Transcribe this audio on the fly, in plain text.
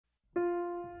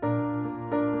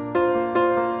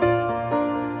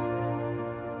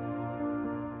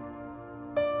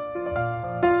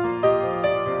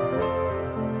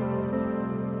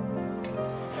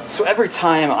So every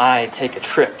time I take a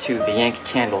trip to the Yankee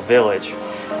Candle Village,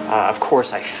 of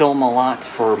course I film a lot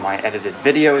for my edited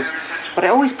videos, but I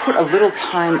always put a little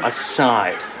time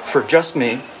aside for just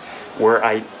me, where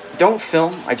I don't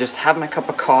film, I just have my cup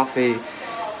of coffee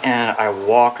and I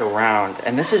walk around.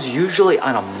 And this is usually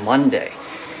on a Monday,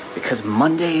 because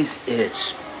Mondays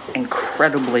it's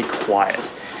incredibly quiet.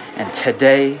 And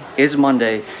today is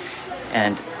Monday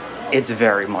and it's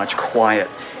very much quiet.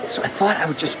 So I thought I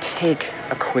would just take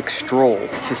a quick stroll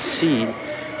to see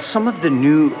some of the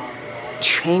new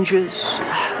changes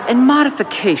and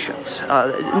modifications.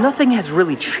 Nothing has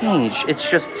really changed. It's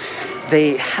just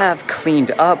they have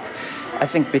cleaned up. I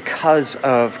think because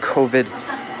of COVID,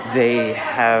 they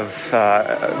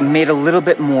have made a little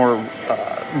bit more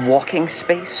walking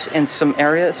space in some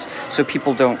areas so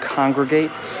people don't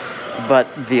congregate. But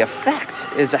the effect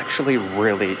is actually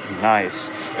really nice.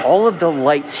 All of the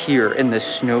lights here in the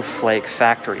snowflake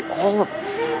factory, all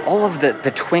of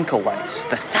the twinkle lights,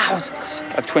 the thousands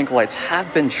of twinkle lights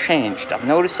have been changed. I'm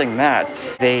noticing that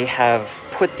they have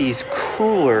put these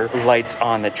cooler lights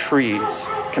on the trees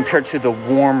compared to the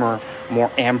warmer, more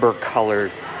amber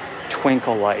colored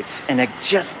twinkle lights. And it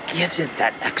just gives it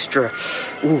that extra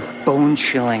bone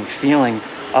chilling feeling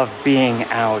of being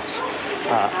outdoors.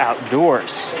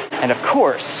 And of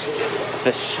course,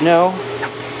 the snow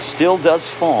still does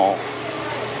fall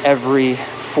every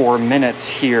 4 minutes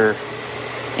here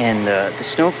in the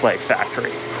snowflake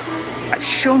factory. I've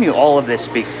shown you all of this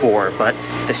before, but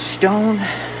the stone,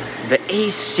 the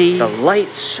AC, the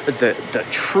lights, the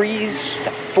trees,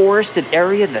 the forested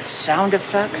area, the sound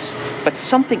effects. But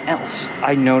something else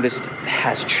I noticed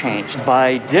has changed.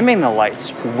 By dimming the lights,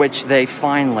 which they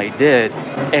finally did,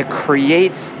 it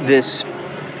creates this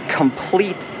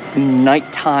complete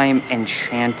nighttime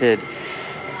enchanted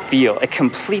feel. It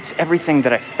completes everything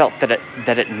that I felt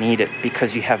that it needed,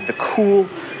 because you have the cool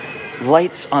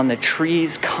lights on the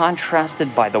trees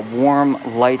contrasted by the warm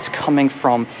lights coming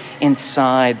from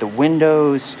inside the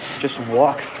windows. Just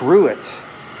walk through it.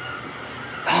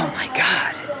 Oh my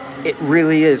God, it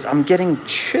really is. I'm getting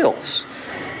chills.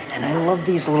 And I love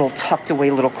these little tucked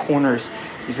away little corners,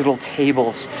 these little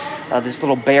tables. This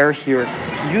little bear here,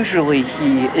 usually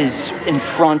he is in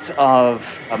front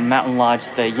of a mountain lodge,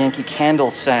 the Yankee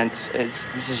Candle scent.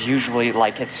 This is usually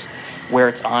like it's where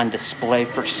it's on display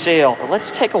for sale. But let's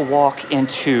take a walk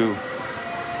into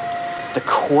the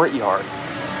courtyard.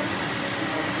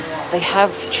 They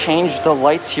have changed the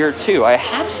lights here too. I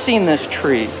have seen this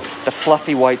tree, the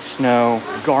fluffy white snow,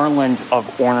 garland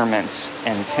of ornaments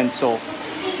and tinsel.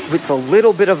 With a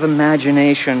little bit of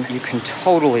imagination, you can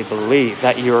totally believe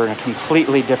that you're in a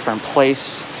completely different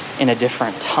place, in a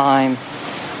different time.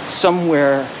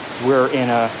 Somewhere we're in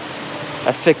a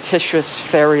fictitious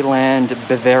fairyland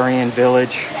Bavarian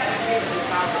village.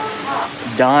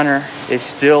 Donner is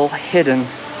still hidden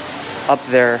up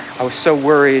there. I was so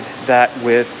worried that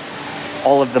with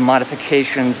all of the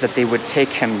modifications that they would take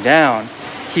him down.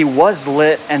 He was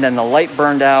lit, and then the light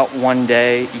burned out one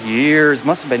day,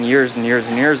 must have been years and years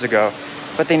and years ago,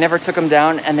 but they never took him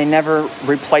down and they never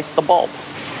replaced the bulb.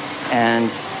 And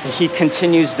he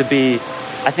continues to be,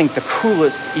 I think, the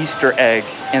coolest Easter egg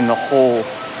in the whole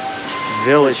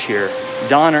village here.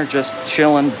 Donner just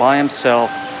chilling by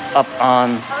himself up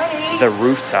on the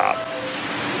rooftop.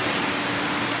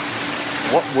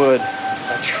 What would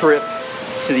a trip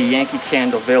to the Yankee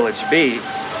Candle Village be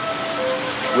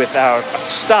without a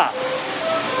stop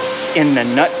in the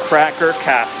Nutcracker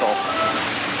Castle?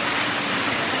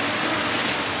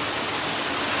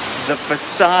 The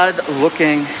facade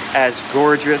looking as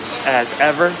gorgeous as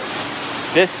ever.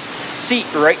 This seat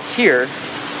right here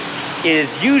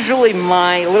is usually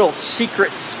my little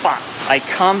secret spot. I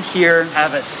come here,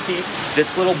 have a seat,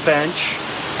 this little bench,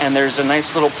 and there's a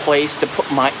nice little place to put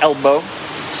my elbow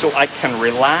so I can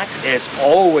relax. It's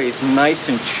always nice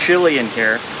and chilly in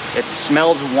here. It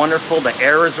smells wonderful. The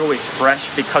air is always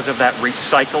fresh because of that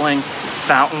recycling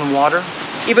fountain water.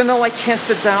 Even though I can't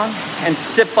sit down and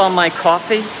sip on my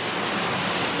coffee,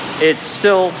 it's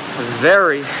still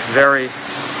very, very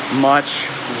much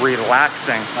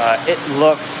relaxing. It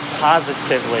looks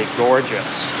positively gorgeous.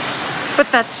 But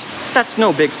that's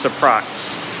no big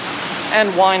surprise.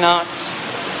 And why not?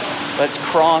 Let's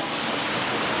cross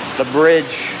the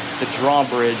bridge, the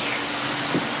drawbridge,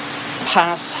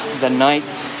 past the knight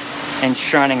in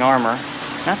shining armor.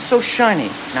 Not so shiny,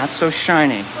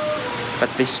 but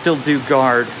they still do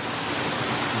guard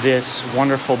this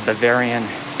wonderful Bavarian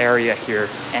area here.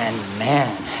 And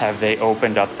man, have they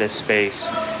opened up this space.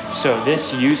 So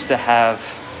this used to have,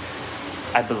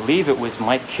 I believe it was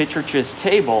Mike Kittredge's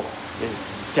table,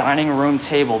 his dining room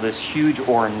table, this huge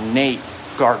ornate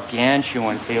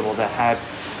gargantuan table that had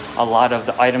a lot of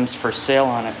the items for sale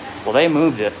on it. Well, they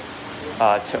moved it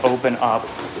to open up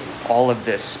all of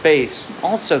this space.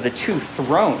 Also, the two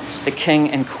thrones, the king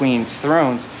and queen's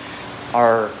thrones,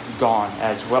 are gone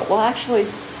as well. Well, actually,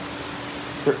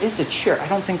 there is a chair. I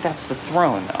don't think that's the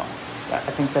throne, though.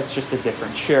 I think that's just a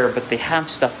different chair, but they have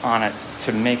stuff on it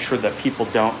to make sure that people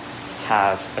don't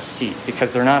have a seat,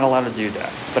 because they're not allowed to do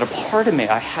that. But a part of me,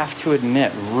 I have to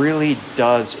admit, really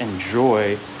does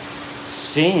enjoy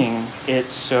seeing it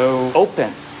so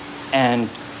open and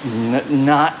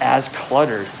not as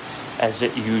cluttered as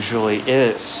it usually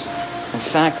is. In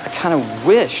fact, I kind of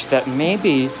wish that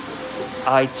maybe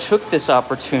I took this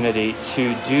opportunity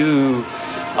to do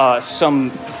some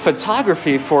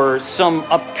photography for some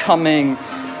upcoming,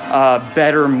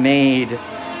 better made,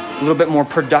 a little bit more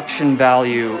production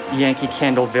value Yankee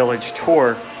Candle Village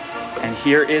tour. And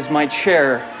here is my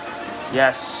chair.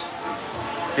 Yes,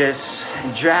 this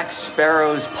Jack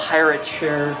Sparrow's pirate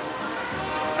chair.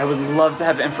 I would love to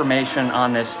have information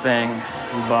on this thing,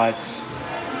 but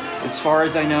as far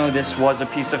as I know, this was a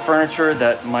piece of furniture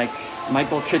that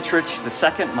Michael Kittredge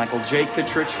II, Michael J.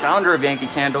 Kittredge, founder of Yankee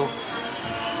Candle,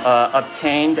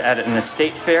 obtained at an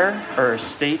estate fair or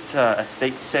estate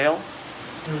sale.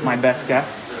 My best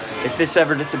guess. If this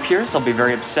ever disappears, I'll be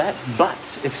very upset.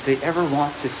 But if they ever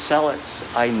want to sell it,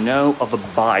 I know of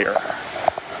a buyer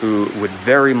who would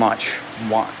very much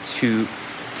want to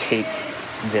take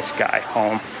this guy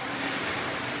home.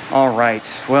 All right,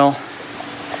 well,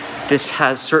 this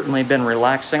has certainly been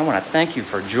relaxing. I want to thank you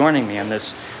for joining me on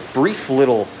this brief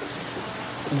little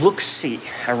look-see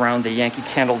around the Yankee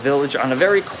Candle Village on a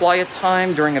very quiet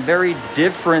time during a very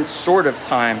different sort of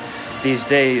time these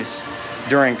days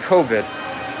during COVID.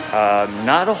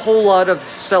 Not a whole lot of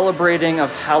celebrating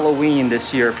of Halloween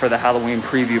this year for the Halloween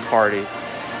preview party,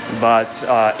 but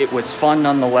it was fun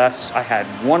nonetheless. I had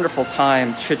wonderful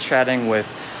time chit-chatting with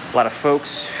a lot of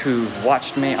folks who've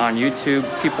watched me on YouTube,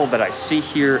 people that I see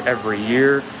here every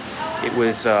year. It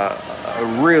was a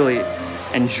really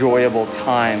enjoyable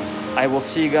time. I will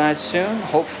see you guys soon,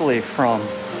 hopefully from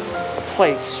a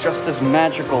place just as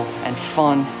magical and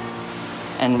fun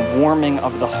and warming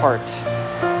of the heart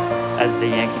as the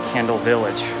Yankee Candle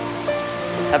Village.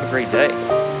 Have a great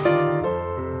day.